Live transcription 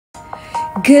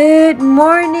Good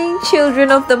morning,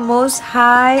 children of the Most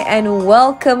High, and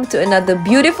welcome to another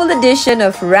beautiful edition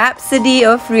of Rhapsody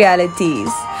of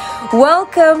Realities.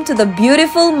 Welcome to the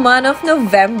beautiful month of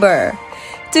November.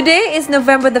 Today is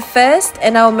November the 1st,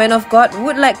 and our man of God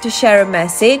would like to share a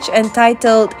message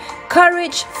entitled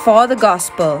Courage for the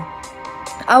Gospel.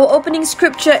 Our opening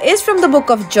scripture is from the book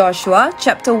of Joshua,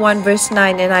 chapter 1, verse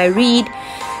 9, and I read,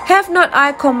 "Have not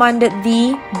I commanded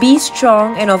thee? Be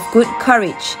strong and of good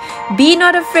courage. Be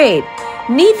not afraid,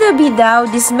 neither be thou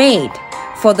dismayed.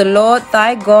 For the Lord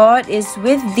thy God is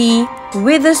with thee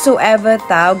whithersoever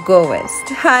thou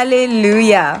goest."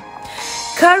 Hallelujah.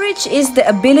 Courage is the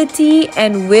ability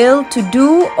and will to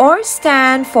do or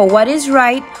stand for what is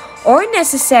right or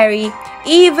necessary,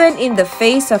 even in the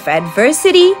face of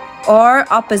adversity or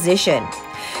opposition.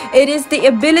 It is the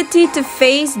ability to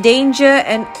face danger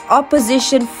and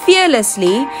opposition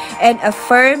fearlessly and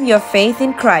affirm your faith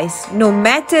in Christ, no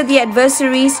matter the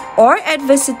adversaries or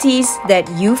adversities that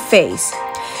you face.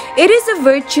 It is a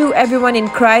virtue everyone in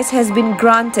Christ has been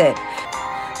granted,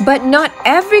 but not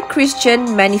every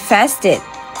Christian manifests it.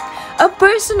 A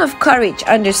person of courage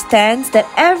understands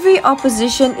that every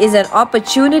opposition is an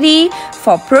opportunity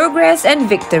for progress and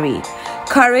victory.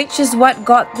 Courage is what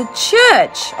got the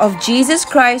Church of Jesus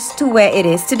Christ to where it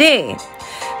is today.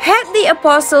 Had the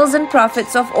apostles and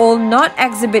prophets of old not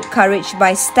exhibit courage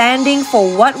by standing for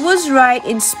what was right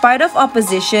in spite of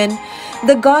opposition,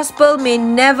 the gospel may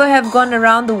never have gone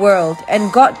around the world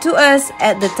and got to us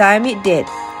at the time it did.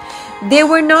 They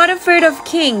were not afraid of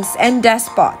kings and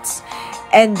despots,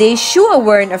 and they sure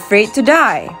weren't afraid to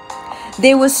die.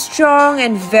 They were strong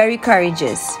and very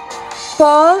courageous.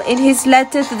 Paul, in his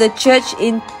letter to the church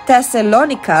in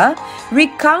Thessalonica,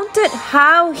 recounted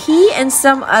how he and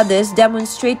some others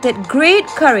demonstrated great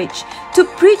courage to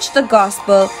preach the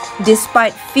gospel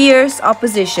despite fierce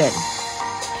opposition.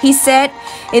 He said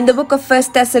in the book of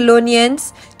 1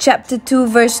 Thessalonians chapter 2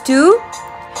 verse 2,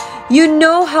 "You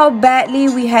know how badly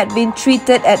we had been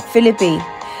treated at Philippi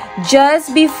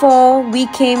just before we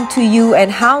came to you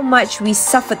and how much we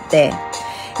suffered there.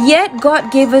 Yet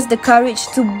God gave us the courage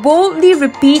to boldly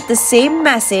repeat the same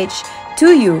message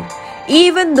to you,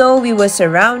 even though we were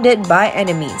surrounded by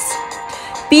enemies."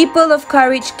 People of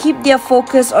courage keep their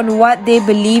focus on what they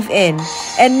believe in,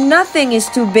 and nothing is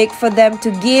too big for them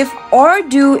to give or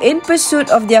do in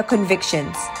pursuit of their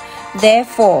convictions.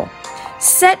 Therefore,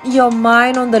 set your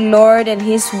mind on the Lord and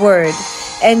His Word,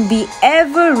 and be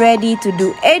ever ready to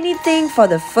do anything for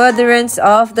the furtherance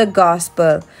of the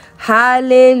gospel.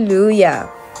 Hallelujah.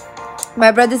 My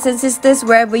brothers and sisters,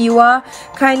 wherever you are,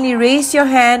 kindly raise your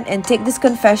hand and take this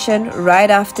confession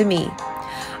right after me.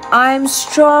 I am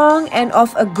strong and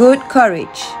of a good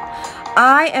courage.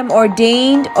 I am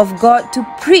ordained of God to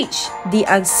preach the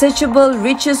unsearchable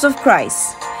riches of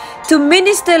Christ, to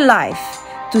minister life,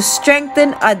 to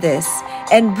strengthen others,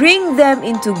 and bring them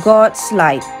into God's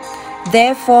light.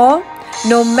 Therefore,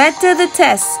 no matter the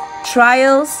tests,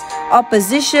 trials,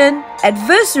 opposition,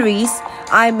 adversaries,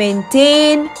 I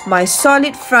maintain my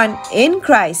solid front in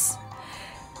Christ,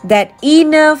 that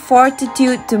inner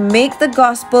fortitude to make the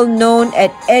gospel known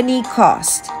at any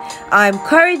cost. I am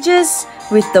courageous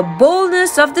with the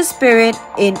boldness of the Spirit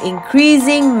in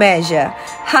increasing measure.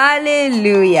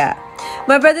 Hallelujah.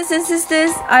 My brothers and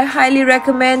sisters, I highly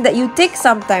recommend that you take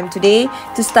some time today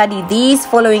to study these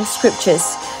following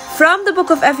scriptures. From the book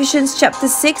of Ephesians chapter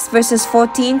 6 verses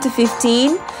 14 to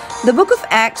 15, the book of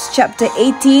Acts chapter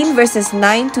 18 verses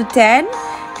 9 to 10,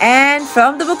 and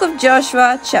from the book of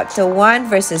Joshua chapter 1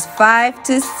 verses 5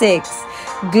 to 6.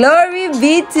 Glory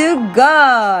be to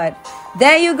God.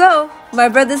 There you go, my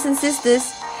brothers and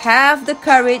sisters. Have the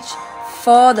courage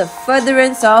for the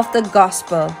furtherance of the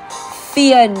gospel.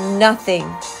 Fear nothing.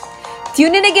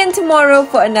 Tune in again tomorrow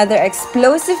for another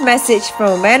explosive message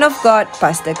from a man of God,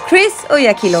 Pastor Chris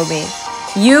Oyakhilome.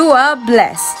 You are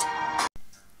blessed.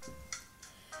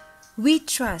 We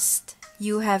trust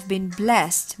you have been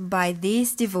blessed by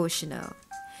this devotional.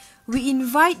 We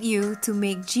invite you to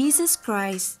make Jesus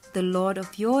Christ the Lord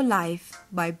of your life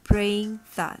by praying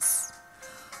thus.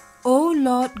 O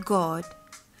Lord God,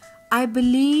 I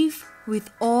believe with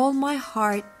all my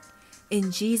heart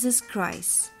in Jesus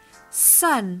Christ,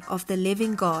 Son of the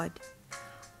living God.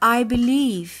 I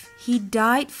believe He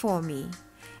died for me,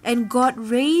 and God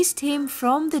raised Him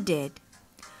from the dead.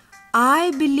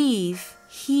 I believe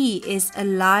He is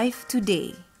alive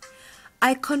today.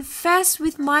 I confess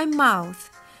with my mouth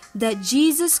that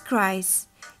Jesus Christ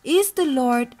is the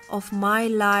Lord of my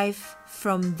life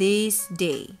from this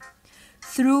day.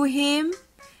 Through Him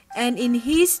and in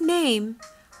His name,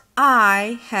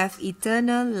 I have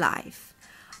eternal life.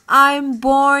 I'm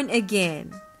born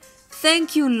again.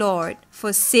 Thank you, Lord,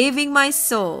 for saving my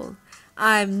soul.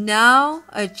 I'm now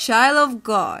a child of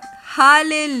God.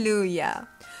 Hallelujah.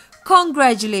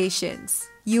 Congratulations.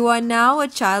 You are now a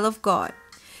child of God.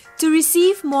 To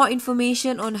receive more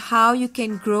information on how you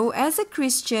can grow as a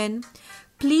Christian,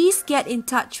 please get in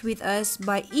touch with us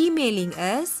by emailing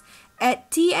us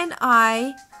at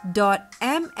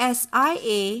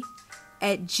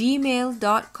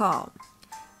tni.msia@gmail.com.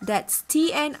 That's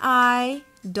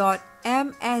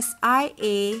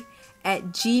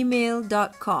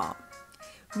tni.msia@gmail.com.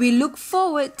 We look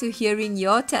forward to hearing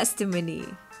your testimony.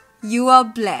 You are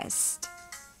blessed.